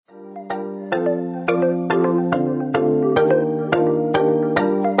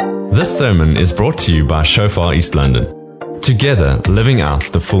This sermon is brought to you by Shofar East London, together living out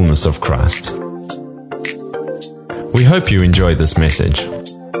the fullness of Christ. We hope you enjoy this message.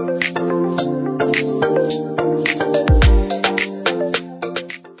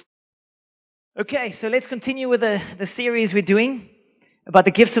 Okay, so let's continue with the series we're doing about the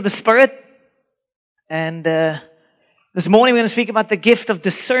gifts of the Spirit. And this morning we're going to speak about the gift of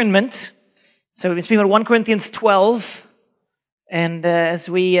discernment. So we've been speaking about 1 Corinthians 12. And as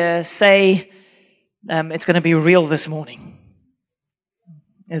we say, it's going to be real this morning.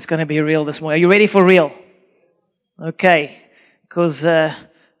 It's going to be real this morning. Are you ready for real? Okay, because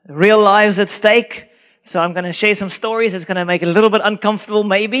real lives at stake. So I'm going to share some stories. It's going to make it a little bit uncomfortable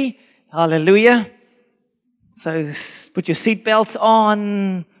maybe. Hallelujah. So put your seatbelts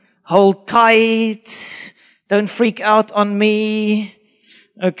on. Hold tight. Don't freak out on me.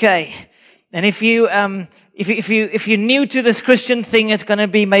 Okay. And if you're new to this Christian thing, it's going to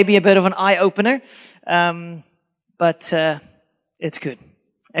be maybe a bit of an eye opener. But it's good.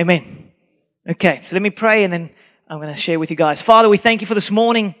 Amen. Okay. So let me pray and then I'm going to share with you guys. Father, we thank you for this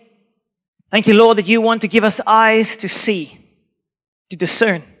morning. Thank you, Lord, that you want to give us eyes to see, to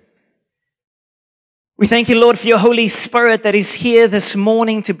discern. We thank you, Lord, for your Holy Spirit that is here this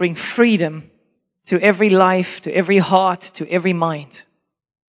morning to bring freedom to every life, to every heart, to every mind.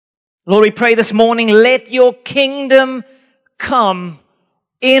 Lord, we pray this morning, let your kingdom come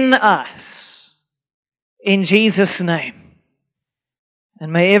in us. In Jesus' name.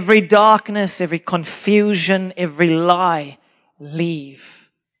 And may every darkness, every confusion, every lie leave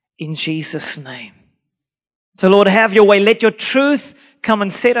in Jesus' name. So Lord, have your way. Let your truth come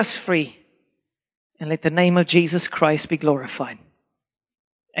and set us free. And let the name of Jesus Christ be glorified.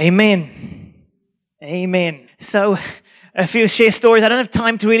 Amen. Amen. So, a few share stories. I don't have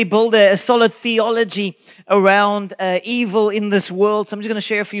time to really build a solid theology around evil in this world. So I'm just going to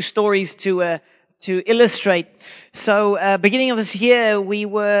share a few stories to illustrate. So, beginning of this year, we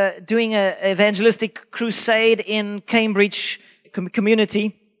were doing an evangelistic crusade in Cambridge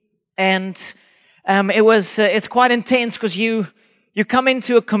community. And it's quite intense because you come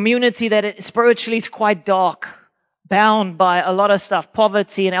into a community that spiritually is quite dark, bound by a lot of stuff,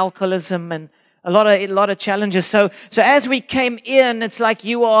 poverty and alcoholism and a lot of challenges. So as we came in, it's like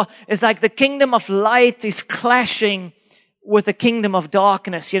the kingdom of light is clashing with the kingdom of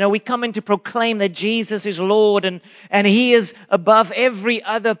darkness. You know, we come in to proclaim that Jesus is Lord and He is above every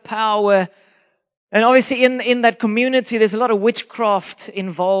other power. And obviously in that community, there's a lot of witchcraft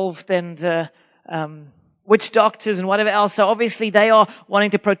involved and, witch doctors and whatever else. So obviously they are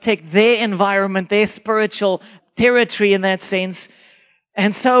wanting to protect their environment, their spiritual territory in that sense.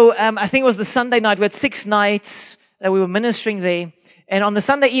 And so I think it was the Sunday night. We had 6 nights that we were ministering there. And on the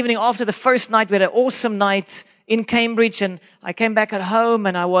Sunday evening after the first night, we had an awesome night in Cambridge. And I came back at home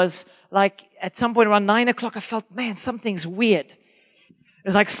and I was like, at some point around 9 o'clock, I felt, man, something's weird.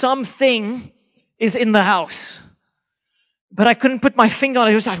 It's like something is in the house. But I couldn't put my finger on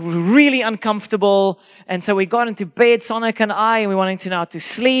it. It was like really uncomfortable. And so we got into bed, Sonica and I, and we wanted to now to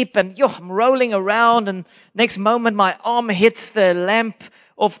sleep. And I'm rolling around. And next moment, my arm hits the lamp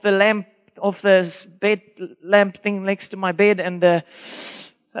of the bed lamp thing next to my bed. And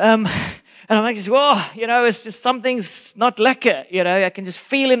I'm like, whoa, it's just something's not lekker. I can just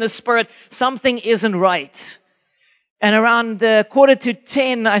feel in the spirit something isn't right. And around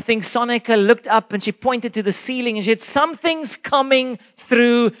 9:45, I think Sonica looked up and she pointed to the ceiling and she said, something's coming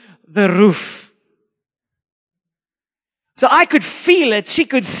through the roof. So I could feel it. She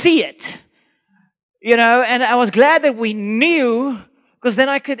could see it. And I was glad that we knew because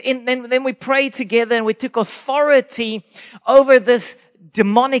then then we prayed together and we took authority over this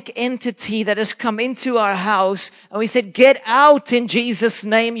demonic entity that has come into our house. And we said, get out in Jesus'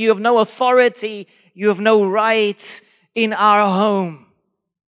 name. You have no authority. You have no rights in our home.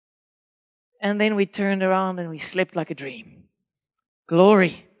 And then we turned around and we slept like a dream.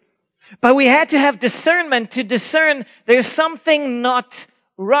 Glory. But we had to have discernment to discern there's something not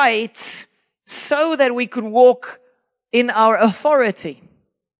right so that we could walk in our authority.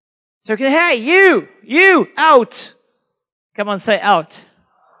 So, hey, you, out. Come on, say out.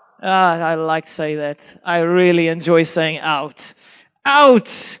 I like to say that. I really enjoy saying out.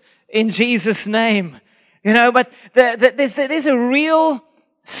 Out in Jesus' name. But there's a real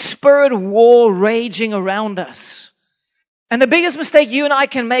spirit war raging around us. And the biggest mistake you and I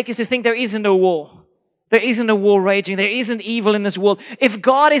can make is to think there isn't a war. There isn't a war raging. There isn't evil in this world. If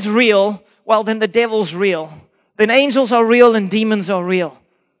God is real, well, then the devil's real. Then angels are real and demons are real.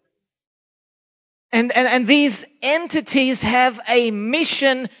 And these entities have a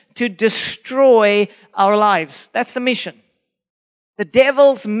mission to destroy our lives. That's the mission. The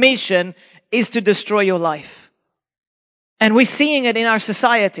devil's mission is to destroy your life. And we're seeing it in our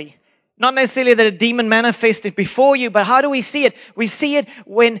society. Not necessarily that a demon manifested before you, but how do we see it? We see it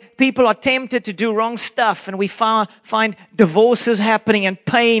when people are tempted to do wrong stuff, and we find divorces happening, and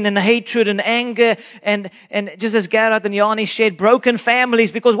pain and hatred and anger, and just as Garrett and Yanni shared, broken families,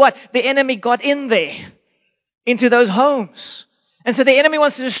 because what? The enemy got in there, into those homes. And so the enemy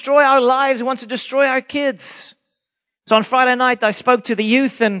wants to destroy our lives, wants to destroy our kids. So on Friday night, I spoke to the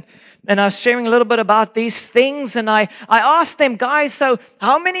youth, and I was sharing a little bit about these things, and I asked them, guys, so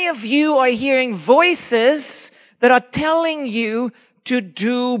how many of you are hearing voices that are telling you to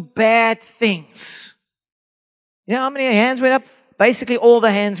do bad things? You know how many hands went up? Basically all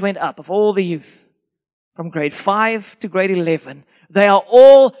the hands went up of all the youth. From grade 5 to grade 11. They are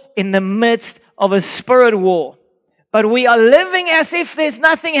all in the midst of a spirit war. But we are living as if there's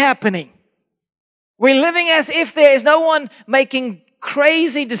nothing happening. We're living as if there is no one making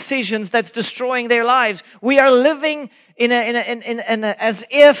crazy decisions that's destroying their lives. We are living as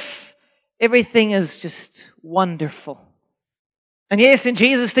if everything is just wonderful. And yes, in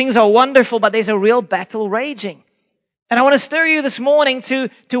Jesus things are wonderful, but there's a real battle raging. And I want to stir you this morning to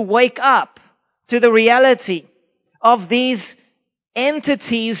wake up to the reality of these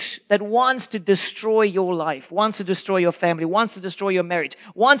entities that wants to destroy your life, wants to destroy your family, wants to destroy your marriage,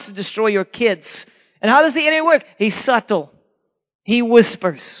 wants to destroy your kids. And how does the enemy work? He's subtle. He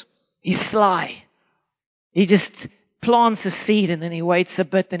whispers. He's sly. He just plants a seed, and then he waits a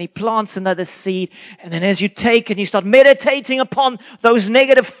bit, then he plants another seed, and then as you take and you start meditating upon those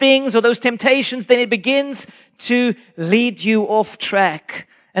negative things or those temptations, then it begins to lead you off track.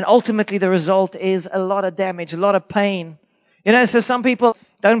 And ultimately the result is a lot of damage, a lot of pain. You know, so some people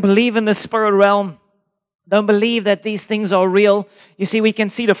don't believe in the spirit realm, don't believe that these things are real. You see, we can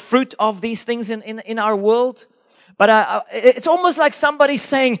see the fruit of these things in our world. But it's almost like somebody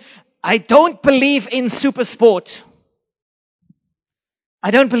saying, I don't believe in super sport.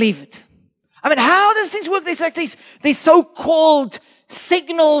 I don't believe it. I mean, how does this work? There's like these so-called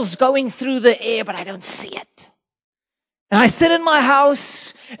signals going through the air, but I don't see it. And I sit in my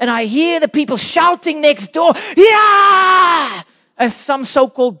house and I hear the people shouting next door, yeah! As some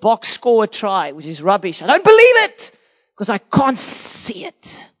so-called box score try, which is rubbish. I don't believe it because I can't see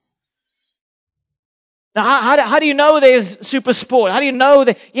it. Now, how do you know there's super sport? How do you know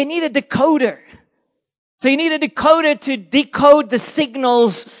that? You need a decoder. So you need a decoder to decode the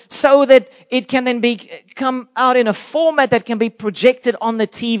signals so that it can then come out in a format that can be projected on the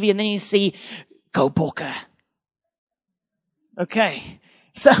TV, and then you see, go Booker. Okay.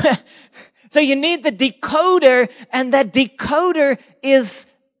 So you need the decoder, and that decoder is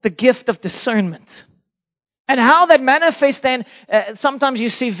the gift of discernment. And how that manifests then, sometimes you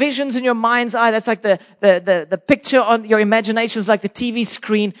see visions in your mind's eye. That's like the picture on your imagination is like the TV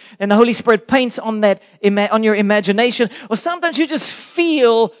screen, and the Holy Spirit paints on that, on your imagination. Or sometimes you just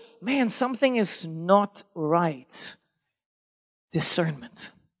feel, man, something is not right.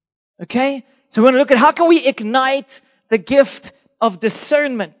 Discernment. Okay? So we're going to look at how can we ignite the gift of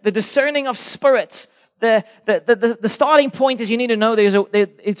discernment, the discerning of spirits. The starting point is you need to know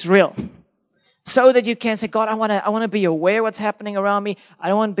it's real. So that you can say, God, I want to be aware what's happening around me. I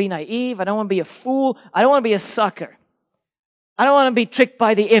don't want to be naive. I don't want to be a fool. I don't want to be a sucker. I don't want to be tricked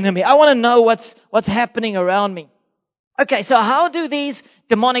by the enemy. I want to know what's happening around me. Okay, so how do these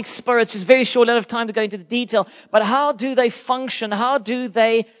demonic spirits, it's very short, I don't have time to go into the detail, but how do they function? How do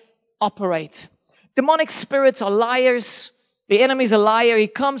they operate? Demonic spirits are liars. The enemy's a liar. He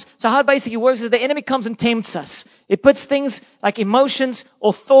comes. So how it basically works is the enemy comes and tempts us. It puts things like emotions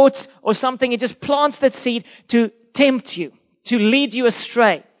or thoughts or something. It just plants that seed to tempt you, to lead you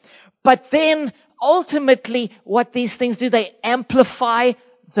astray. But then ultimately what these things do, they amplify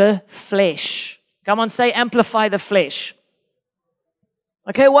the flesh. Come on, say amplify the flesh.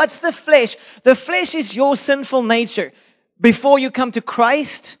 Okay, what's the flesh? The flesh is your sinful nature. Before you come to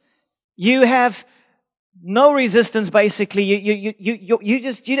Christ, you have no resistance, basically.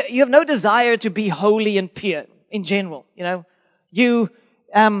 You have no desire to be holy and pure in general. You know,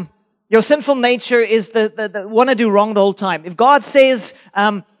 your sinful nature is the want to do wrong the whole time. If God says,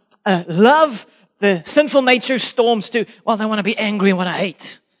 love, the sinful nature storms to, well, they want to be angry and want to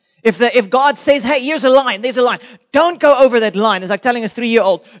hate. If God says, hey, here's a line, there's a line. Don't go over that line. It's like telling a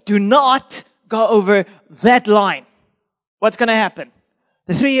 3-year-old, do not go over that line. What's going to happen?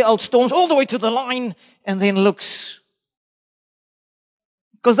 The 3-year-old storms all the way to the line and then looks.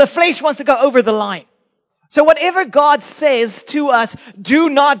 Because the flesh wants to go over the line. So whatever God says to us, do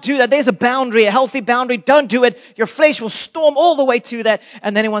not do that. There's a boundary, a healthy boundary. Don't do it. Your flesh will storm all the way to that,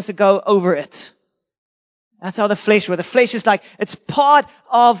 and then it wants to go over it. That's how the flesh works. The flesh is like, it's part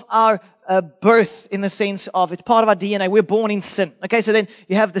of our birth in the sense of, it's part of our DNA. We're born in sin. Okay, so then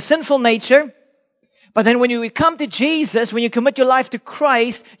you have the sinful nature. But then when you come to Jesus, when you commit your life to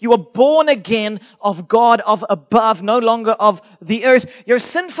Christ, you are born again of God of above, no longer of the earth. Your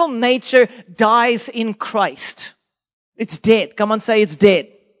sinful nature dies in Christ. It's dead. Come on, say it's dead.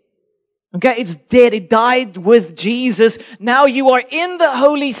 Okay, it's dead. It died with Jesus. Now you are in the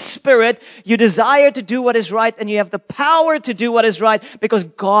Holy Spirit. You desire to do what is right, and you have the power to do what is right because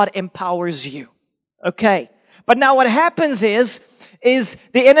God empowers you. Okay. But now what happens is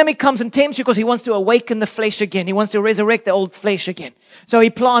the enemy comes and tempts you because he wants to awaken the flesh again. He wants to resurrect the old flesh again. So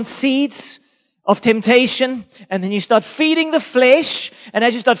he plants seeds of temptation, and then you start feeding the flesh, and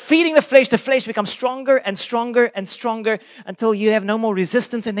as you start feeding the flesh becomes stronger and stronger and stronger until you have no more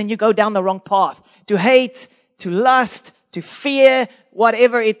resistance, and then you go down the wrong path. To hate, to lust, to fear,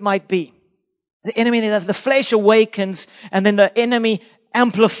 whatever it might be. The enemy, the flesh awakens, and then the enemy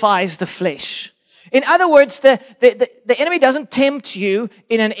amplifies the flesh. In other words, the enemy doesn't tempt you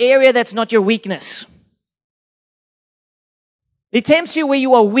in an area that's not your weakness. He tempts you where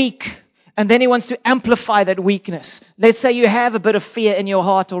you are weak, and then he wants to amplify that weakness. Let's say you have a bit of fear in your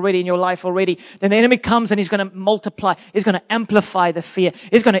heart already, in your life already. Then the enemy comes and he's going to multiply. He's going to amplify the fear.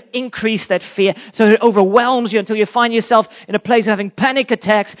 He's going to increase that fear so it overwhelms you until you find yourself in a place of having panic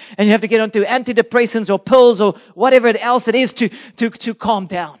attacks, and you have to get onto antidepressants or pills or whatever else it is to calm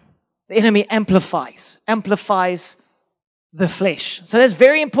down. The enemy amplifies the flesh. So that's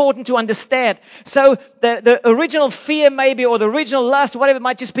very important to understand. So the original fear maybe, or the original lust, whatever, it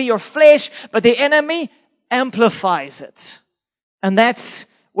might just be your flesh, but the enemy amplifies it. And that's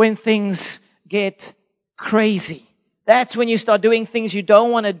when things get crazy. That's when you start doing things you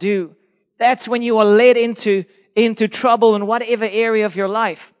don't want to do. That's when you are led into trouble in whatever area of your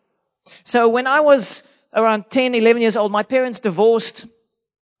life. So when I was around 10, 11 years old, my parents divorced.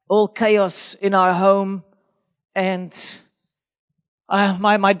 All chaos in our home, and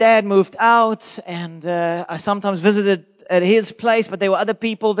my dad moved out, and I sometimes visited at his place, but there were other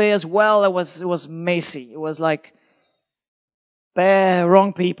people there as well. It was messy. It was like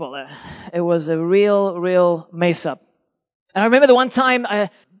wrong people. It was a real mess up. And I remember the one time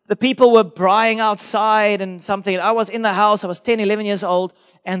the people were braaiing outside and something. I was in the house. I was 10, 11 years old,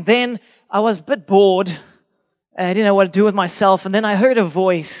 and then I was a bit bored. I didn't know what to do with myself. And then I heard a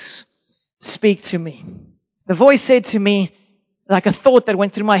voice speak to me. The voice said to me, like a thought that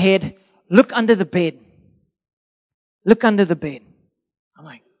went through my head, look under the bed. Look under the bed. I'm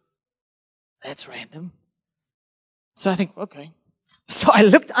like, that's random. So I think, okay. So I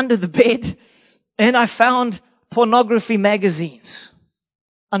looked under the bed and I found pornography magazines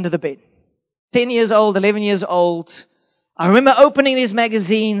under the bed. 10 years old, 11 years old. I remember opening these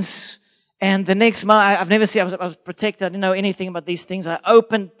magazines. And the next month, I've never seen, I was protected. I didn't know anything about these things. I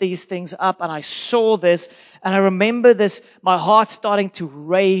opened these things up and I saw this. And I remember this, my heart starting to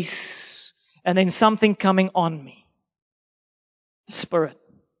race. And then something coming on me. The Spirit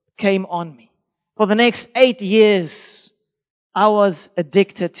came on me. For the next 8 years, I was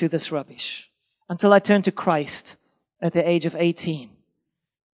addicted to this rubbish. Until I turned to Christ at the age of 18.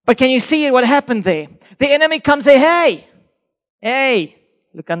 But can you see what happened there? The enemy comes and say, hey,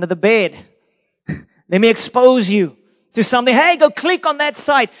 look under the bed. Let me expose you to something. Hey, go click on that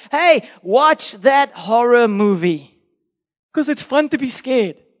site. Hey, watch that horror movie. Because it's fun to be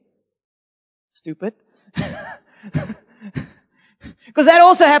scared. Stupid. Because that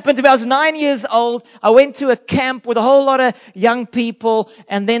also happened to me. I was 9 years old. I went to a camp with a whole lot of young people.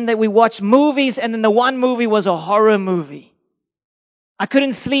 And then we watched movies. And then the one movie was a horror movie. I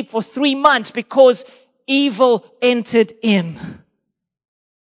couldn't sleep for 3 months because evil entered in.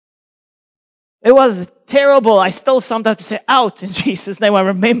 It was terrible. I still sometimes say out in Jesus' name. I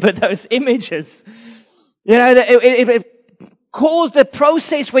remember those images. You know, it caused a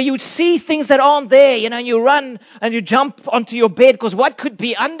process where you would see things that aren't there. You know, and you run and you jump onto your bed because what could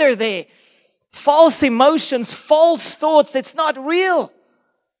be under there? False emotions, false thoughts. It's not real.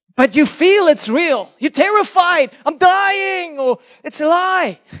 But you feel it's real. You're terrified. I'm dying. Or it's a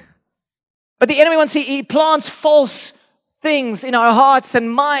lie. But the enemy, once he plants false things in our hearts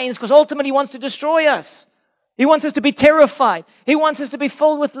and minds, because ultimately he wants to destroy us. He wants us to be terrified. He wants us to be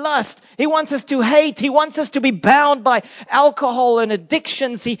filled with lust. He wants us to hate. He wants us to be bound by alcohol and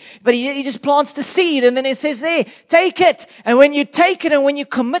addictions. But he just plants the seed, and then he says, there, take it. And when you take it and when you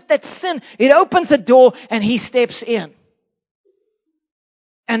commit that sin, it opens the door and he steps in.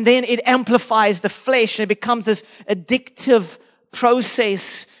 And then it amplifies the flesh and it becomes this addictive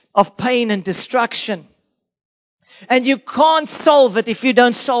process of pain and destruction. And you can't solve it if you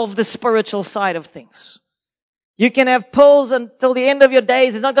don't solve the spiritual side of things. You can have pills until the end of your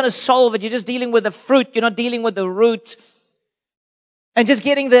days. It's not going to solve it. You're just dealing with the fruit. You're not dealing with the root. And just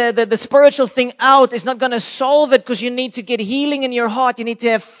getting the spiritual thing out is not going to solve it, because you need to get healing in your heart. You need to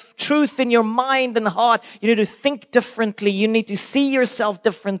have truth in your mind and heart. You need to think differently. You need to see yourself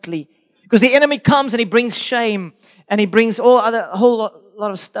differently. Because the enemy comes and he brings shame, and he brings a whole lot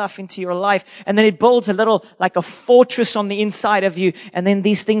of stuff into your life. And then it builds a little, like a fortress on the inside of you. And then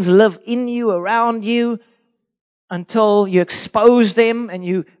these things live in you, around you, until you expose them and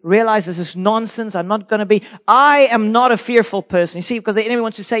you realize this is nonsense. I am not a fearful person. You see, because the enemy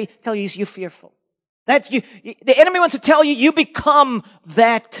wants to tell you you're fearful. That's you. The enemy wants to tell you you become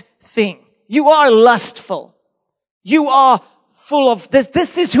that thing. You are lustful. You are full of this.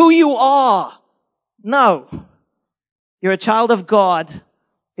 This is who you are. No. You're a child of God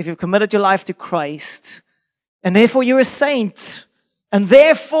if you've committed your life to Christ. And therefore you're a saint. And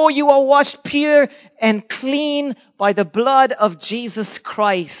therefore you are washed pure and clean by the blood of Jesus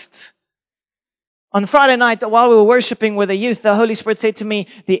Christ. On Friday night, while we were worshiping with the youth, the Holy Spirit said to me,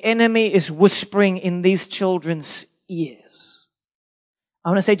 the enemy is whispering in these children's ears. I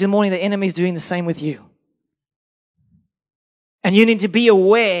want to say to the morning, the enemy is doing the same with you. And you need to be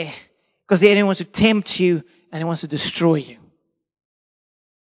aware, because the enemy wants to tempt you and he wants to destroy you.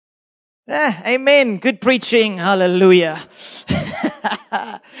 Amen. Good preaching. Hallelujah.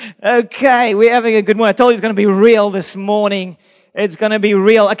 Okay, we're having a good morning. I told you it's going to be real this morning. It's going to be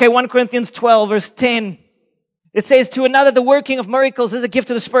real. Okay, 1 Corinthians 12 verse 10. It says, to another the working of miracles is a gift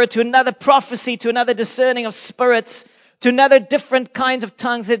of the Spirit, to another prophecy, to another discerning of spirits, to another different kinds of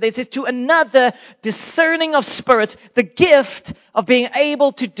tongues. It says to another discerning of spirits, the gift of being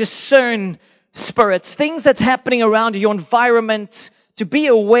able to discern spirits, things that's happening around you, your environment, to be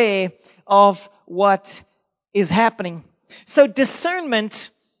aware of what is happening. So discernment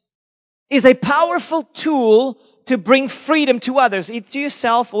is a powerful tool to bring freedom to others, either to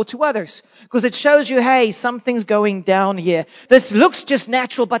yourself or to others. Because it shows you, hey, something's going down here. This looks just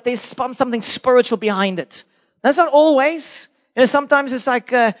natural, but there's something spiritual behind it. That's not always. Sometimes it's like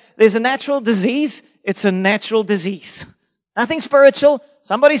there's a natural disease. It's a natural disease. Nothing spiritual.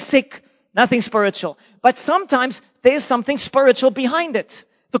 Somebody's sick. Nothing spiritual. But sometimes there's something spiritual behind it.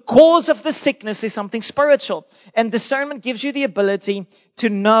 The cause of the sickness is something spiritual. And discernment gives you the ability to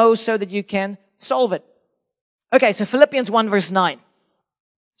know so that you can solve it. Okay, so Philippians 1 verse 9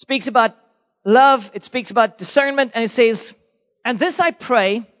 speaks about love. It speaks about discernment. And it says, and this I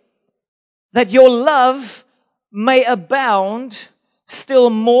pray, that your love may abound still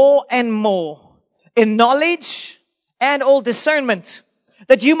more and more in knowledge and all discernment,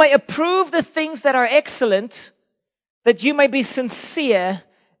 that you may approve the things that are excellent, that you may be sincere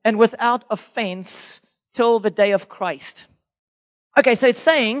and without offense till the day of Christ. Okay, so it's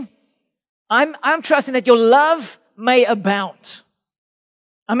saying, I'm trusting that your love may abound.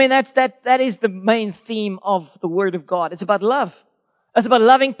 I mean, that is the main theme of the Word of God. It's about love. It's about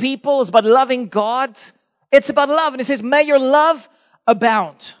loving people. It's about loving God. It's about love. And it says, may your love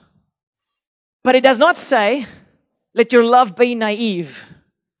abound. But it does not say, let your love be naive.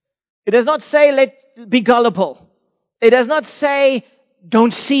 It does not say, be gullible. It does not say,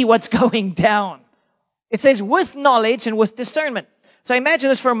 don't see what's going down. It says, with knowledge and with discernment. So imagine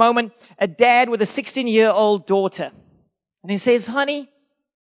this for a moment, a dad with a 16-year-old daughter. And he says, honey,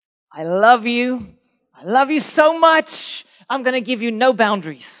 I love you. I love you so much. I'm going to give you no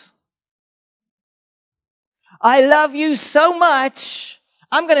boundaries. I love you so much.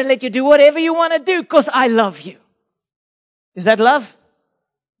 I'm going to let you do whatever you want to do because I love you. Is that love?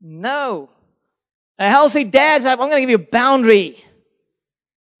 No. A healthy dad's like, I'm going to give you a boundary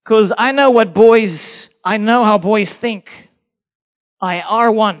because I know how boys think. I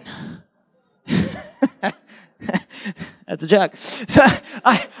are one. That's a joke. So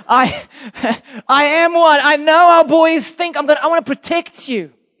I am one. I know how boys think. I want to protect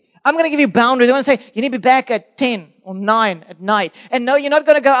you. I'm going to give you boundaries. I want to say, you need to be back at 10 or 9 at night. And no, you're not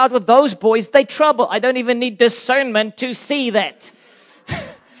going to go out with those boys. They trouble. I don't even need discernment to see that.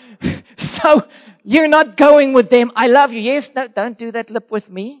 So you're not going with them. I love you. Yes, no, don't do that lip with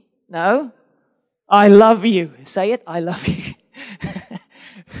me. No. I love you. Say it. I love you.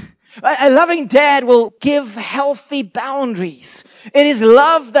 A loving dad will give healthy boundaries. It is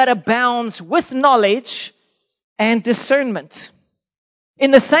love that abounds with knowledge and discernment. In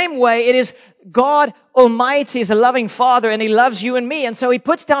the same way, it is God Almighty is a loving Father and He loves you and me. And so He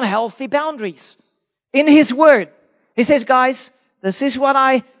puts down healthy boundaries in His Word. He says, guys, this is what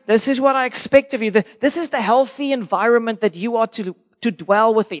I expect of you. This is the healthy environment that you are to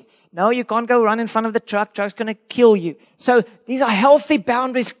dwell within. No, you can't go run in front of the truck. Truck's going to kill you. So these are healthy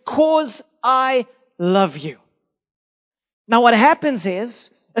boundaries because I love you. Now what happens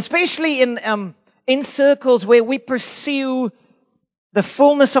is, especially in circles where we pursue the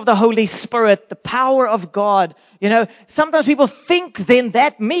fullness of the Holy Spirit, the power of God, sometimes people think then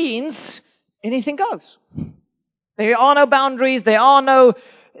that means anything goes. There are no boundaries, there are no,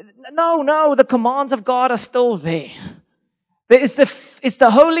 the commands of God are still there. It's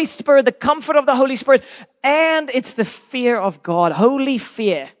the Holy Spirit, the comfort of the Holy Spirit, and it's the fear of God, holy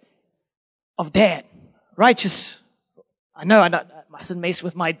fear of Dad. Righteous. I mustn't mess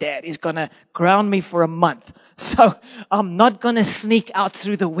with my dad. He's going to ground me for a month. So I'm not going to sneak out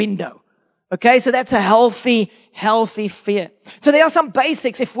through the window. Okay, so that's a healthy fear. So there are some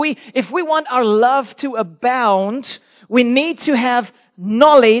basics. If we want our love to abound, we need to have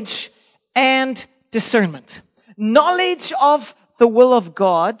knowledge and discernment. Knowledge of the will of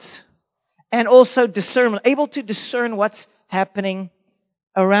God and also discernment. Able to discern what's happening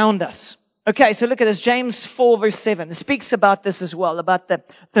around us. Okay, so look at this. James 4 verse 7. It speaks about this as well, about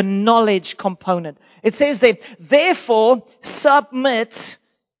the knowledge component. It says there, therefore submit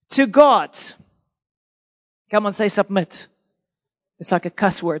to God. Come on, say submit. It's like a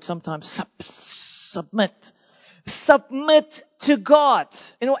cuss word sometimes. Submit. Submit to God.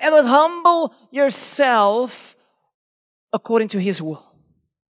 In other words, humble yourself according to His will.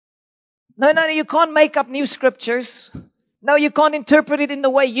 No, you can't make up new scriptures. No, you can't interpret it in the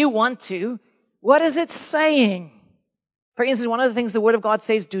way you want to. What is it saying? For instance, one of the things the Word of God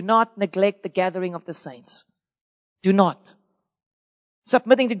says, do not neglect the gathering of the saints. Do not.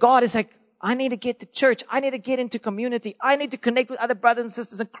 Submitting to God is like, I need to get to church. I need to get into community. I need to connect with other brothers and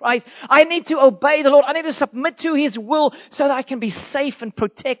sisters in Christ. I need to obey the Lord. I need to submit to His will so that I can be safe and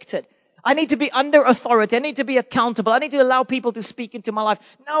protected. I need to be under authority. I need to be accountable. I need to allow people to speak into my life.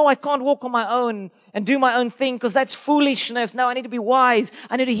 No, I can't walk on my own and do my own thing because that's foolishness. No, I need to be wise.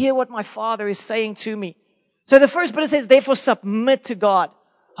 I need to hear what my Father is saying to me. So the first bit says, therefore submit to God.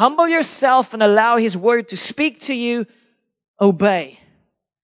 Humble yourself and allow His word to speak to you. Obey.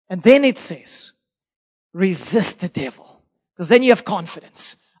 And then it says, resist the devil. Because then you have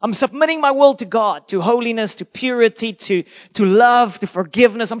confidence. I'm submitting my will to God, to holiness, to purity, to love, to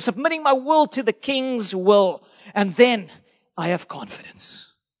forgiveness. I'm submitting my will to the King's will. And then I have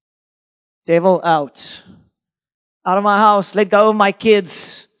confidence. Devil out. Out of my house. Let go of my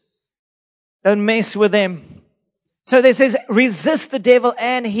kids. Don't mess with them. So this says, resist the devil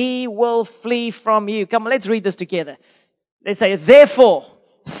and he will flee from you. Come on, let's read this together. Let's say, therefore,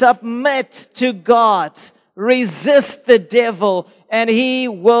 submit to God. Resist the devil and he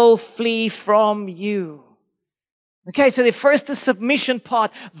will flee from you. Okay, so the first the submission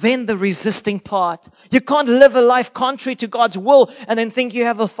part, then the resisting part. You can't live a life contrary to God's will and then think you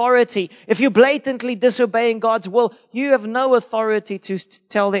have authority. If you're blatantly disobeying God's will, you have no authority to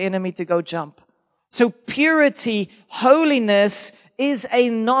tell the enemy to go jump. So purity, holiness is a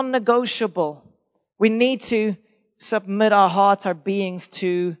non-negotiable. We need to submit our hearts, our beings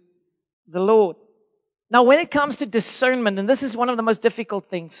to the Lord. Now, when it comes to discernment, and this is one of the most difficult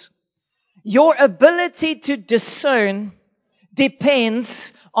things, your ability to discern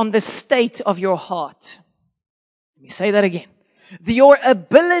depends on the state of your heart. Let me say that again. Your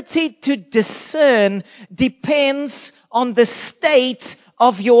ability to discern depends on the state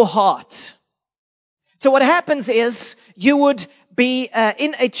of your heart. So what happens is you would be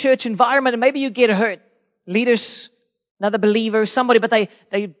in a church environment and maybe you get hurt. Leaders, another believer, somebody, but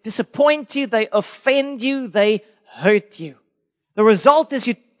they disappoint you, they offend you, they hurt you. The result is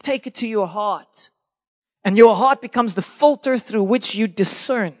you take it to your heart. And your heart becomes the filter through which you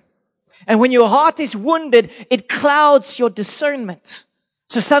discern. And when your heart is wounded, it clouds your discernment.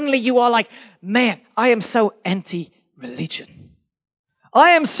 So suddenly you are like, man, I am so anti-religion.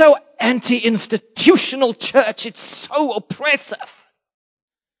 I am so anti-institutional church. It's so oppressive.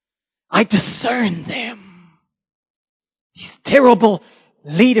 I discern them. These terrible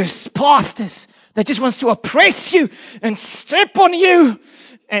leaders, pastors, that just wants to oppress you and step on you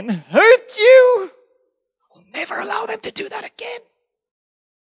and hurt you. I'll never allow them to do that again.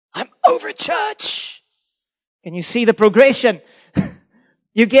 I'm over church. Can you see the progression?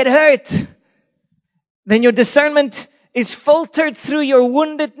 You get hurt. Then your discernment is filtered through your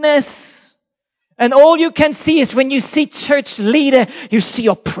woundedness. And all you can see is when you see church leader, you see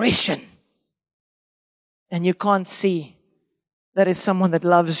oppression. And you can't see that is someone that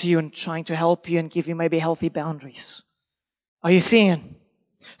loves you and trying to help you and give you maybe healthy boundaries. Are you seeing?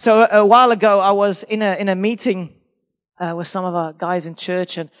 So a while ago, I was in a meeting with some of our guys in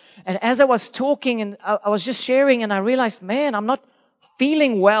church, and as I was talking and I was just sharing, and I realized, man, I'm not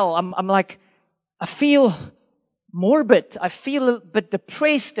feeling well. I'm like, I feel morbid. I feel a bit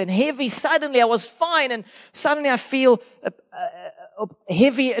depressed and heavy. Suddenly I was fine, and suddenly I feel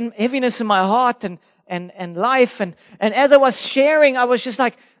heaviness in my heart and life. And as I was sharing, I was just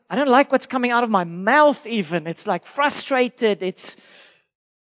like, I don't like what's coming out of my mouth even. It's like frustrated.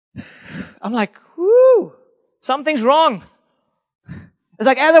 I'm like, whoo, something's wrong. It's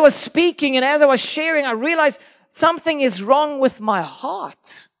like as I was speaking and as I was sharing, I realized something is wrong with my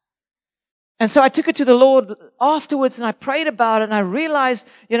heart. And so I took it to the Lord afterwards and I prayed about it, and I realized,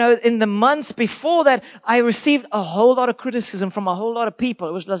 in the months before that, I received a whole lot of criticism from a whole lot of people.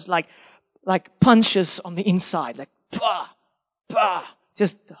 It was just like punches on the inside, like, bah, bah,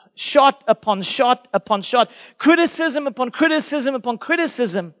 just shot upon shot upon shot, criticism upon criticism upon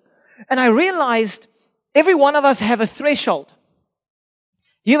criticism. And I realized every one of us have a threshold.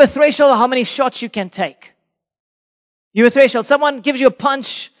 You have a threshold of how many shots you can take. You have a threshold. Someone gives you a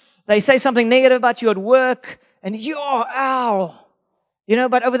punch. They say something negative about you at work, and ow.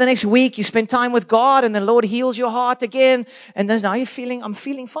 But over the next week, you spend time with God, and the Lord heals your heart again. And then now I'm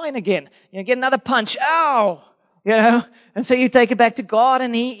feeling fine again. You get another punch, ow. And so you take it back to God,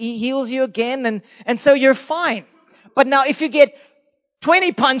 and He heals you again, and so you're fine. But now if you get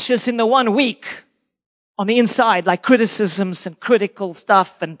 20 punches in the 1 week on the inside, like criticisms and critical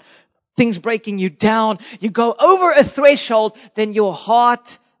stuff and things breaking you down, you go over a threshold, then your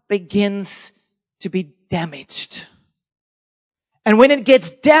heart begins to be damaged. And when it gets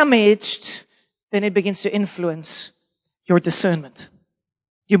damaged, then it begins to influence your discernment.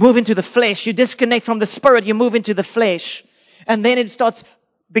 You move into the flesh, you disconnect from the spirit, you move into the flesh, and then it starts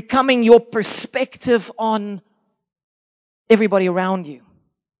becoming your perspective on everybody around you.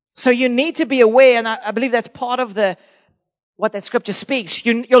 So you need to be aware, and I believe that's part of what that scripture speaks.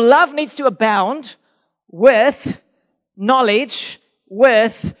 Your love needs to abound with knowledge,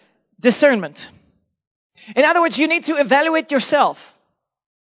 with discernment. In other words, you need to evaluate yourself.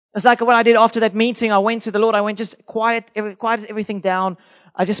 It's like what I did after that meeting. I went to the Lord. I went just quieted everything down.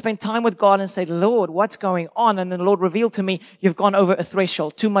 I just spent time with God and said, Lord, what's going on? And then the Lord revealed to me, you've gone over a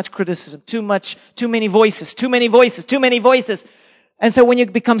threshold. Too much criticism. Too many voices. And so when you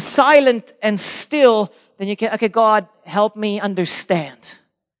become silent and still, then you can, okay, God, help me understand.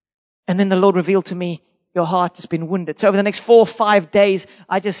 And then the Lord revealed to me, your heart has been wounded. So over the next 4 or 5 days,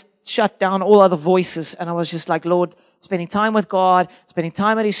 I just shut down all other voices. And I was just like, Lord, spending time with God, spending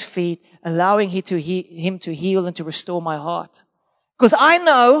time at His feet, allowing Him to heal and to restore my heart. Because I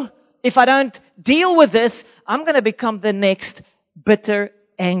know if I don't deal with this, I'm going to become the next bitter,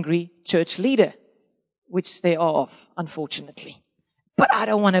 angry church leader, which there are of, unfortunately. But I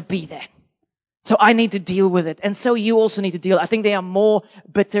don't want to be that. So I need to deal with it. And so you also need to deal. I think there are more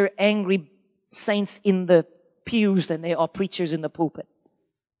bitter, angry saints in the pews than there are preachers in the pulpit.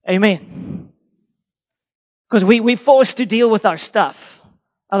 Amen. Because we're forced to deal with our stuff.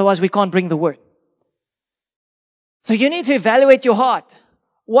 Otherwise we can't bring the word. So you need to evaluate your heart.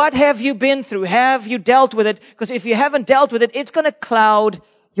 What have you been through? Have you dealt with it? Because if you haven't dealt with it, it's going to cloud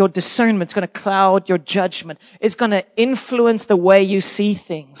your discernment. It's going to cloud your judgment. It's going to influence the way you see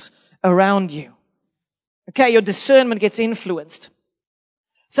things around you. Okay, your discernment gets influenced.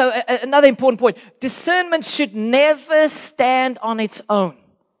 So another important point. Discernment should never stand on its own.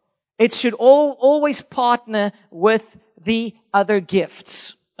 It should always partner with the other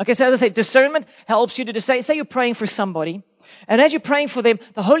gifts. Okay, so as I say, discernment helps you to say you're praying for somebody, and as you're praying for them,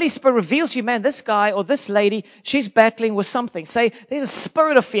 the Holy Spirit reveals to you, man, this guy or this lady, she's battling with something. Say, there's a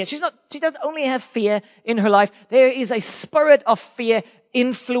spirit of fear. She doesn't only have fear in her life. There is a spirit of fear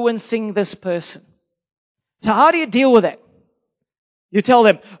influencing this person. So how do you deal with it? You tell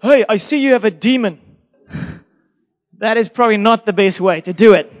them, hey, I see you have a demon. That is probably not the best way to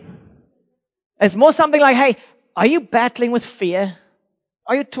do it. It's more something like, hey, are you battling with fear?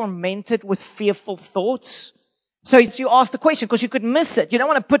 Are you tormented with fearful thoughts? So you ask the question because you could miss it. You don't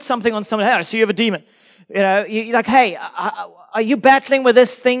want to put something on someone, hey, I see you have a demon. You're like, hey, are you battling with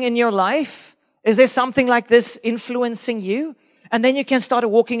this thing in your life? Is there something like this influencing you? And then you can start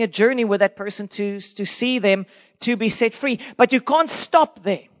walking a journey with that person to see them to be set free. But you can't stop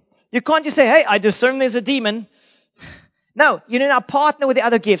there. You can't just say, hey, I discern there's a demon. No, you need to partner with the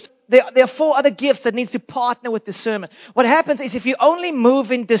other gifts. There are 4 other gifts that needs to partner with discernment. What happens is if you only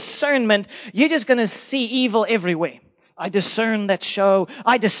move in discernment, you're just going to see evil everywhere. I discern that show.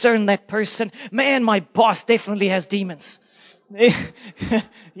 I discern that person. Man, my boss definitely has demons. That's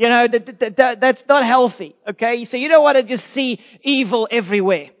not healthy. Okay. So you don't want to just see evil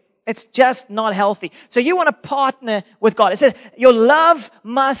everywhere. It's just not healthy. So you want to partner with God. It says your love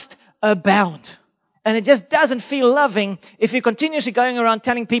must abound. And it just doesn't feel loving if you're continuously going around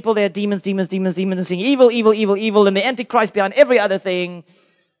telling people they're demons, and saying evil, and the Antichrist behind every other thing.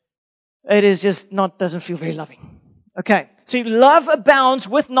 It is just doesn't feel very loving. Okay. So love abounds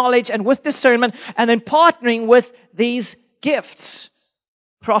with knowledge and with discernment, and then partnering with these gifts.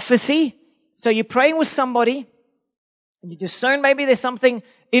 Prophecy. So you're praying with somebody, and you discern maybe there's something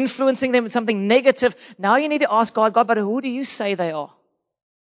influencing them with something negative. Now you need to ask God, but who do you say they are?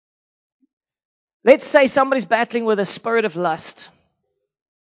 Let's say somebody's battling with a spirit of lust.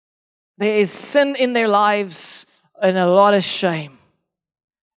 There is sin in their lives and a lot of shame.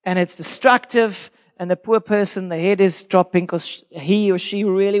 And it's destructive, and the poor person, the head is dropping because he or she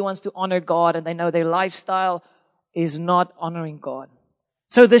really wants to honor God, and they know their lifestyle is not honoring God.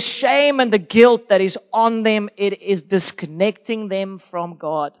 So the shame and the guilt that is on them, it is disconnecting them from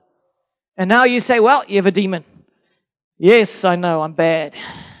God. And now you say, well, you have a demon. Yes, I know, I'm bad.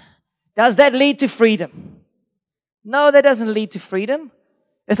 Does that lead to freedom? No, that doesn't lead to freedom.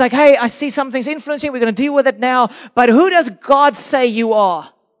 It's like, hey, I see something's influencing, we're going to deal with it now. But who does God say you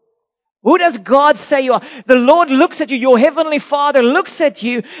are? Who does God say you are? The Lord looks at you, your heavenly Father looks at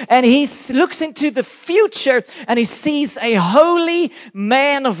you, and He looks into the future, and He sees a holy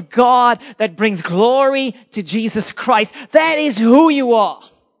man of God that brings glory to Jesus Christ. That is who you are.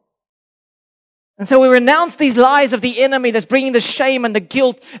 And so we renounce these lies of the enemy that's bringing the shame and the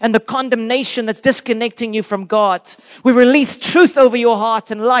guilt and the condemnation that's disconnecting you from God. We release truth over your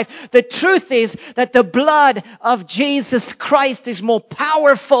heart and life. The truth is that the blood of Jesus Christ is more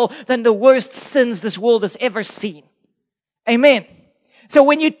powerful than the worst sins this world has ever seen. Amen. So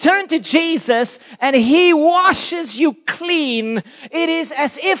when you turn to Jesus and He washes you clean, it is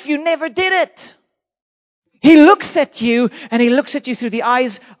as if you never did it. He looks at you, and He looks at you through the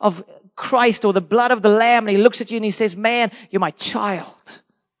eyes of Christ or the blood of the Lamb, and He looks at you and He says, man, you're my child.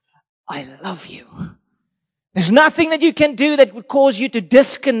 I love you. There's nothing that you can do that would cause you to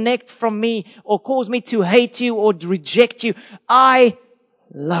disconnect from me or cause me to hate you or to reject you. I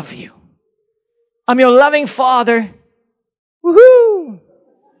love you. I'm your loving Father. Woohoo!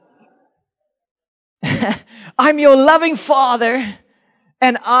 I'm your loving Father,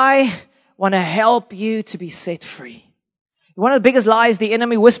 and I want to help you to be set free. One of the biggest lies the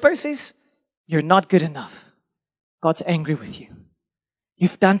enemy whispers is, you're not good enough. God's angry with you.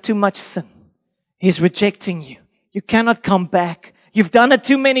 You've done too much sin. He's rejecting you. You cannot come back. You've done it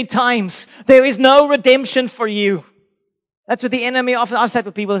too many times. There is no redemption for you. That's what the enemy often, I've said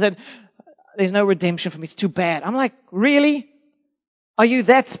to people, said, there's no redemption for me. It's too bad. I'm like, really? Are you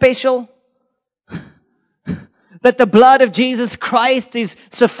that special? That the blood of Jesus Christ is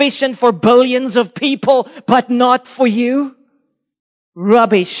sufficient for billions of people, but not for you?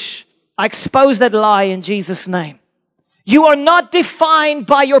 Rubbish. I expose that lie in Jesus' name. You are not defined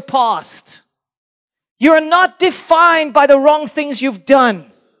by your past. You are not defined by the wrong things you've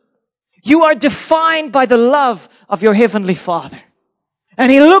done. You are defined by the love of your Heavenly Father. And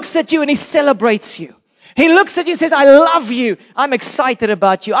He looks at you and He celebrates you. He looks at you and says, I love you. I'm excited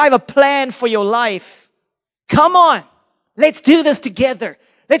about you. I have a plan for your life. Come on. Let's do this together.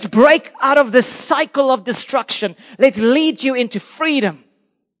 Let's break out of this cycle of destruction. Let's lead you into freedom.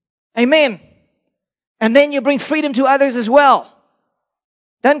 Amen. And then you bring freedom to others as well.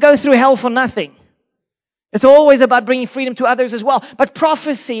 Don't go through hell for nothing. It's always about bringing freedom to others as well. But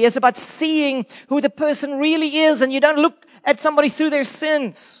prophecy is about seeing who the person really is, and you don't look at somebody through their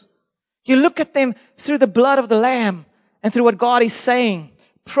sins. You look at them through the blood of the Lamb and through what God is saying.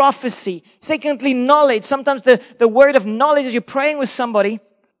 Prophecy. Secondly, knowledge. Sometimes the word of knowledge as you're praying with somebody,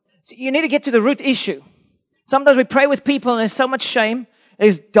 so you need to get to the root issue. Sometimes we pray with people and there's so much shame.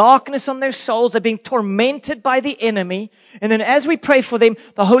 There's darkness on their souls. They're being tormented by the enemy. And then as we pray for them,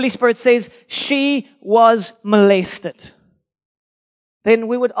 the Holy Spirit says, she was molested. Then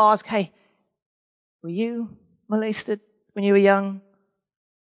we would ask, hey, were you molested when you were young?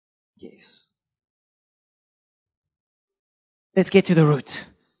 Yes. Let's get to the root.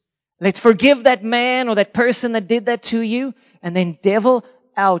 Let's forgive that man or that person that did that to you, and then devil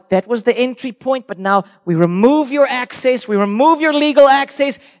out. That was the entry point, but now we remove your access, we remove your legal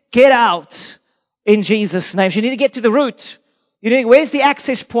access. Get out in Jesus' name. So you need to get to the root. Where's the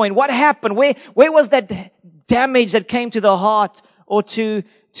access point? What happened? Where was that damage that came to the heart or to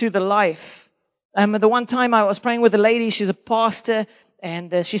the life? The one time I was praying with a lady, she's a pastor,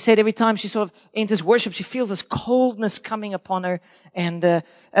 and she said every time she sort of enters worship, she feels this coldness coming upon her. And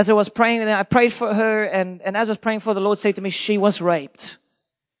as I was praying, and I prayed for her, and as I was praying for her, the Lord said to me, she was raped.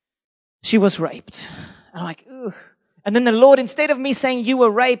 She was raped. And I'm like, ooh. And then the Lord, instead of me saying you were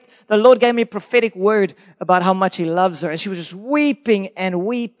raped, the Lord gave me a prophetic word about how much He loves her. And she was just weeping and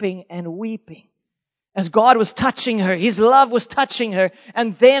weeping and weeping. As God was touching her, His love was touching her.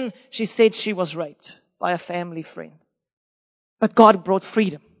 And then she said she was raped by a family friend. But God brought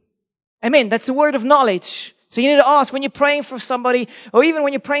freedom. Amen. That's a word of knowledge. So you need to ask when you're praying for somebody, or even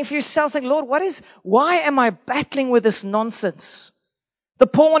when you're praying for yourself, like, Lord, why am I battling with this nonsense? The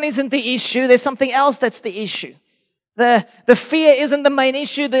porn isn't the issue. There's something else that's the issue. The fear isn't the main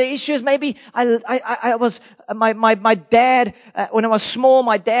issue. The issue is maybe my dad, when I was small,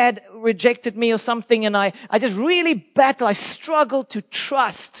 my dad rejected me or something, and I just really battled. I struggled to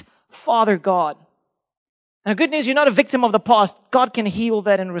trust Father God. And the good news, you're not a victim of the past. God can heal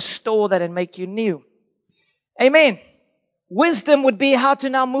that and restore that and make you new. Amen. Wisdom would be how to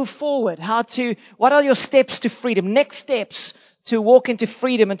now move forward. What are your steps to freedom? Next steps to walk into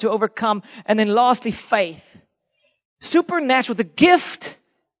freedom and to overcome. And then lastly, faith. Supernatural, the gift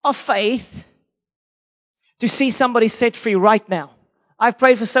of faith to see somebody set free right now. I've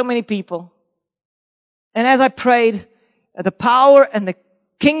prayed for so many people. And as I prayed, the power and the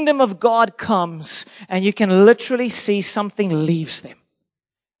kingdom of God comes, and you can literally see something leaves them.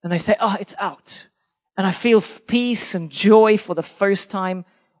 And they say, oh, it's out. And I feel peace and joy for the first time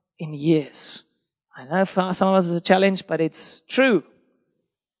in years. I know for some of us it's a challenge, but it's true.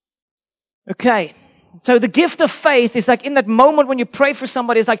 Okay. So the gift of faith is like in that moment when you pray for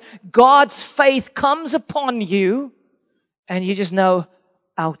somebody, it's like God's faith comes upon you and you just know,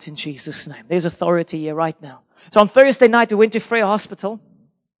 out in Jesus' name. There's authority here right now. So on Thursday night, we went to Freya Hospital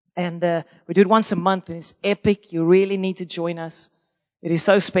and we do it once a month and it's epic. You really need to join us. It is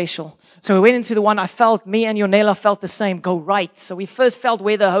so special. So we went into the one me and Yonela felt the same. Go right. So we first felt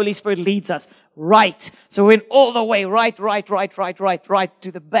where the Holy Spirit leads us. Right. So we went all the way right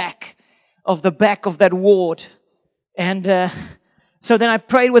to the back of that ward. And so then I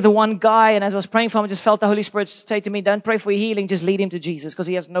prayed with the one guy, and as I was praying for him, I just felt the Holy Spirit say to me, don't pray for healing, just lead him to Jesus, because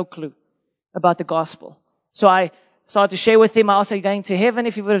he has no clue about the gospel. So I started to share with him, I asked, are you going to heaven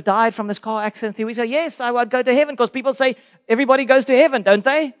if you would have died from this car accident 3 weeks ago? Yes, I would go to heaven, because people say everybody goes to heaven, don't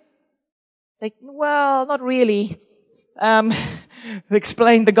they? Well, not really.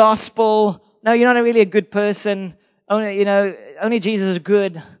 Explain the gospel. No, you're not really a good person. Only Jesus is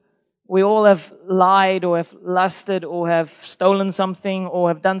good. We all have lied or have lusted or have stolen something or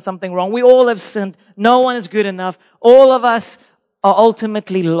have done something wrong. We all have sinned. No one is good enough. All of us are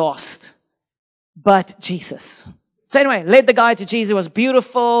ultimately lost. But Jesus. So anyway, led the guy to Jesus. It was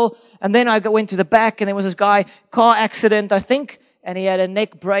beautiful. And then I went to the back and there was this guy, car accident, I think, and he had a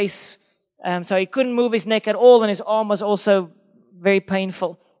neck brace. So he couldn't move his neck at all, and his arm was also very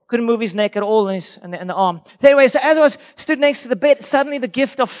painful. Couldn't move his neck at all in the arm. So anyway, so as I was stood next to the bed, suddenly the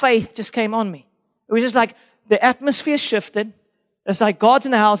gift of faith just came on me. It was just like the atmosphere shifted. It's like God's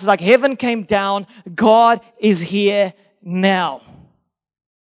in the house. It's like heaven came down. God is here now.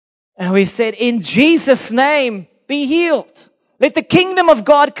 And we said, in Jesus' name, be healed. Let the kingdom of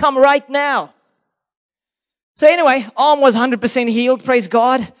God come right now. So anyway, arm was 100% healed, praise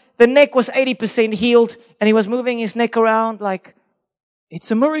God. The neck was 80% healed, and he was moving his neck around like, it's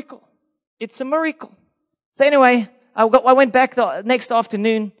a miracle. It's a miracle. So anyway, I went back the next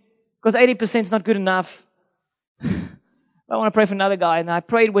afternoon because 80% is not good enough. I want to pray for another guy, and I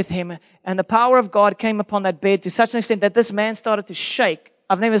prayed with him, and the power of God came upon that bed to such an extent that this man started to shake.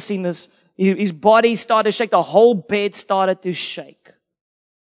 I've never seen this. His body started to shake. The whole bed started to shake.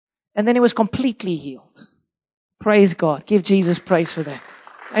 And then he was completely healed. Praise God. Give Jesus praise for that.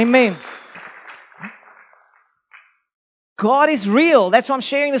 Amen. God is real. That's why I'm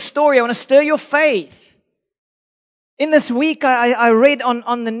sharing the story. I want to stir your faith. In this week, I read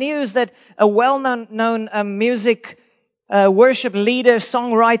on the news that a well-known music worship leader,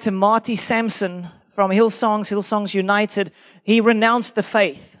 songwriter, Marty Sampson from Hillsongs United, he renounced the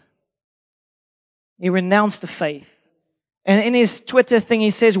faith. He renounced the faith. And in his Twitter thing,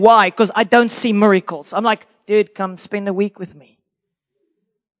 he says, why? Because I don't see miracles. I'm like, dude, come spend a week with me.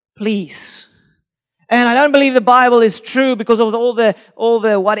 Please. And I don't believe the Bible is true because of all the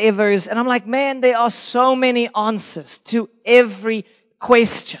whatevers. And I'm like, man, there are so many answers to every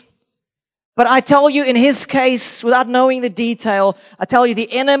question. But I tell you, in his case, without knowing the detail, I tell you,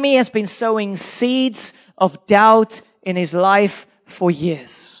 the enemy has been sowing seeds of doubt in his life for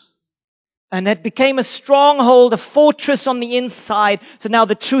years. And that became a stronghold, a fortress on the inside. So now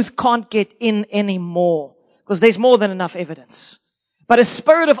the truth can't get in anymore because there's more than enough evidence. But a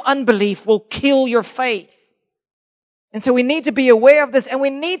spirit of unbelief will kill your faith. And so we need to be aware of this, and we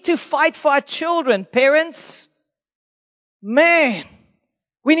need to fight for our children. Parents, man,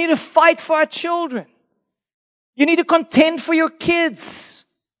 we need to fight for our children. You need to contend for your kids.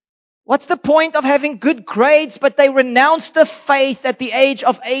 What's the point of having good grades, but they renounce the faith at the age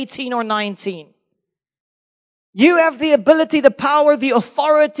of 18 or 19? You have the ability, the power, the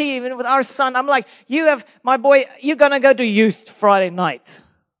authority. Even with our son, I'm like, my boy, you're going to go to youth Friday night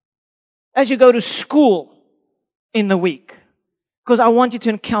as you go to school in the week, because I want you to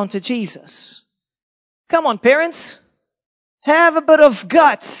encounter Jesus. Come on, parents. Have a bit of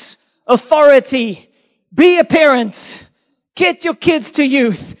guts, authority. Be a parent. Get your kids to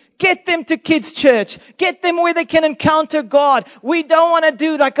youth. Get them to kids' church. Get them where they can encounter God. We don't want to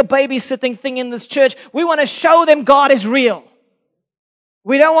do like a babysitting thing in this church. We want to show them God is real.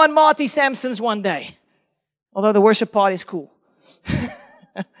 We don't want Marty Sampson's one day. Although the worship part is cool.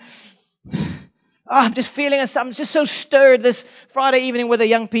 I'm just I'm just so stirred this Friday evening with the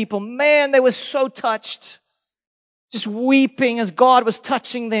young people. Man, they were so touched. Just weeping as God was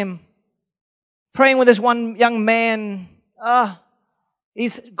touching them. Praying with this one young man.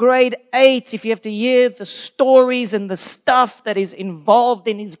 He's grade 8. If you have to hear the stories and the stuff that is involved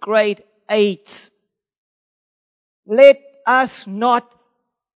in his grade 8. Let us not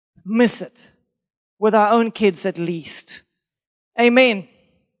miss it. With our own kids at least. Amen.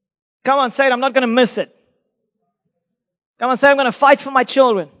 Come on, say it. I'm not going to miss it. Come on, say I'm going to fight for my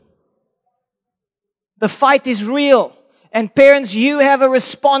children. The fight is real. And parents, you have a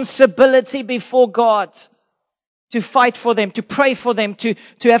responsibility before God to fight for them, to pray for them, to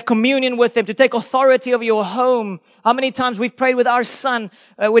have communion with them, to take authority over your home. How many times we've prayed with our son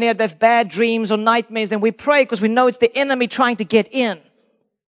when he had bad dreams or nightmares, and we pray because we know it's the enemy trying to get in.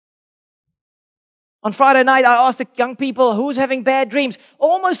 On Friday night, I asked the young people, who's having bad dreams?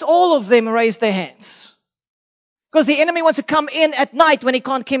 Almost all of them raised their hands. Because the enemy wants to come in at night when he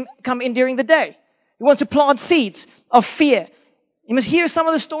can't come in during the day. He wants to plant seeds of fear. You must hear some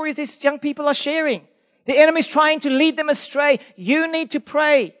of the stories these young people are sharing. The enemy is trying to lead them astray. You need to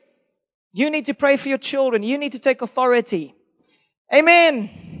pray. You need to pray for your children. You need to take authority.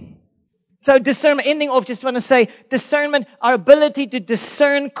 Amen. So discernment, ending off, just want to say, discernment, our ability to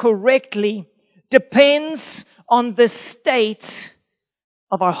discern correctly depends on the state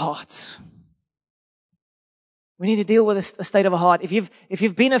of our hearts. We need to deal with a state of our heart. If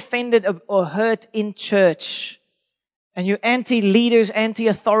you've been offended or hurt in church, and you're anti-leaders,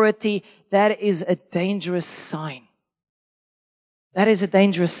 anti-authority, that is a dangerous sign. That is a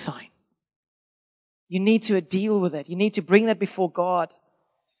dangerous sign. You need to deal with it. You need to bring that before God.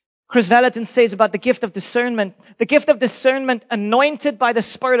 Chris Valentin says about the gift of discernment, the gift of discernment anointed by the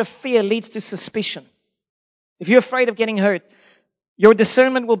spirit of fear leads to suspicion. If you're afraid of getting hurt, your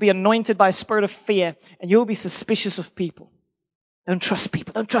discernment will be anointed by a spirit of fear, and you'll be suspicious of people. Don't trust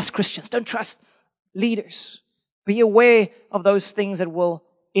people. Don't trust Christians. Don't trust leaders. Be aware of those things that will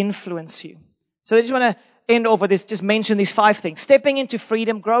influence you. So I just want to end over this, just mention these 5 things. Stepping into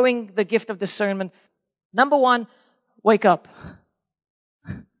freedom, growing the gift of discernment. Number 1, wake up.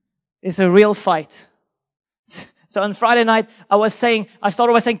 It's a real fight. So on Friday night, I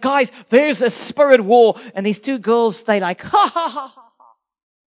started by saying, guys, there's a spirit war. And these 2 girls, they like, ha, ha, ha, ha.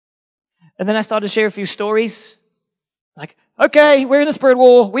 And then I started to share a few stories. Like, okay, we're in a spirit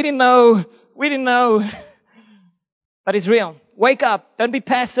war. We didn't know. But it's real. Wake up. Don't be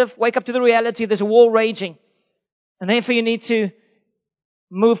passive. Wake up to the reality. There's a war raging. And therefore you need to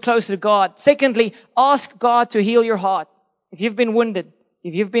move closer to God. Secondly, ask God to heal your heart. If you've been wounded,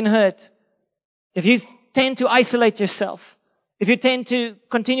 if you've been hurt, if you tend to isolate yourself, if you tend to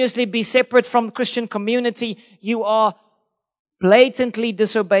continuously be separate from the Christian community, you are blatantly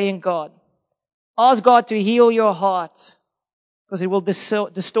disobeying God. Ask God to heal your heart, because it will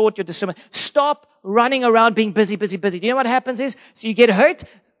distort your discernment. Stop running around being busy. Do you know what happens is, so you get hurt,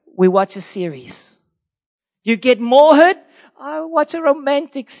 we watch a series. You get more hurt, I watch a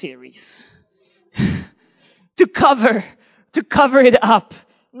romantic series. to cover it up.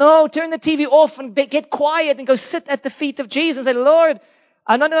 No, turn the TV off and get quiet and go sit at the feet of Jesus and say, Lord,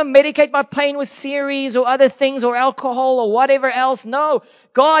 I'm not going to medicate my pain with series or other things or alcohol or whatever else. No,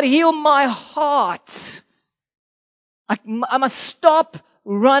 God, heal my heart. I must stop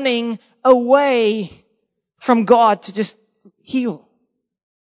running away from God to just heal.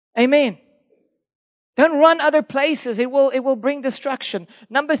 Amen. Don't run other places. It will bring destruction.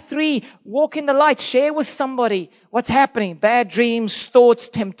 Number 3, walk in the light. Share with somebody what's happening. Bad dreams, thoughts,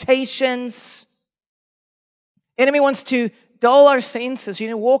 temptations. Enemy wants to dull our senses.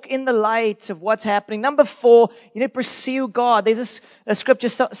 Walk in the light of what's happening. Number 4, pursue God. There's a scripture,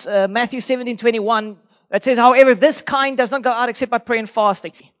 Matthew 17:21, that says, however, this kind does not go out except by prayer and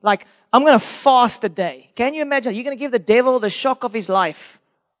fasting. Like, I'm going to fast a day. Can you imagine? You're going to give the devil the shock of his life.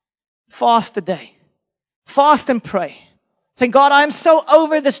 Fast a day. Fast and pray. Saying, God, I'm so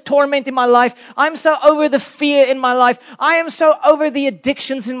over this torment in my life. I'm so over the fear in my life. I am so over the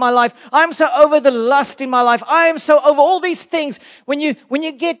addictions in my life. I'm so over the lust in my life. I am so over all these things. When you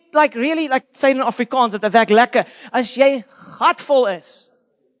get like really, like say in Afrikaans, dat werk lekker. As jy gatvol is.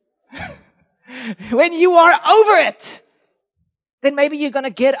 When you are over it, then maybe you're going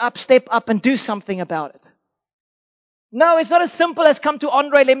to get up, step up and do something about it. No, it's not as simple as come to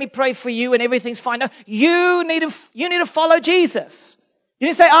André, let me pray for you and everything's fine. No, you need to follow Jesus. You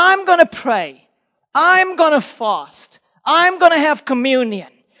need to say, I'm going to pray. I'm going to fast. I'm going to have communion.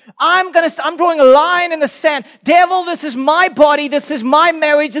 I'm drawing a line in the sand. Devil, this is my body. This is my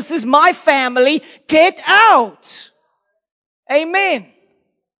marriage. This is my family. Get out. Amen.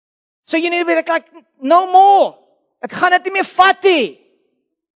 So you need to be like no more. Ek gaan dit nie meer vat nie.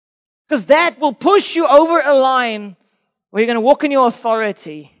 Because that will push you over a line where you're going to walk in your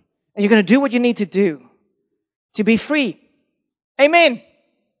authority and you're going to do what you need to do to be free. Amen.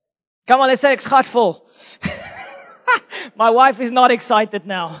 Come on, let's say ek's gatvol. My wife is not excited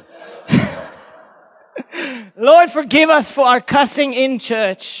now. Lord, forgive us for our cussing in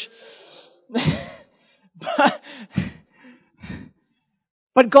church.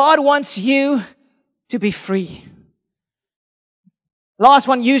 But God wants you to be free. Last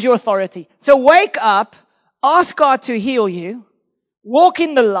one, use your authority. So wake up. Ask God to heal you. Walk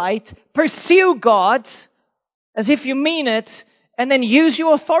in the light. Pursue God as if you mean it. And then use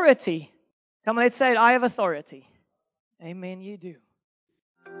your authority. Come on, let's say it. I have authority. Amen, you do.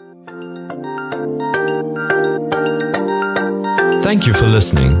 Thank you for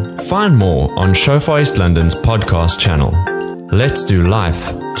listening. Find more on Shofar East London's podcast channel. Let's do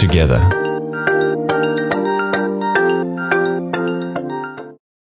life together.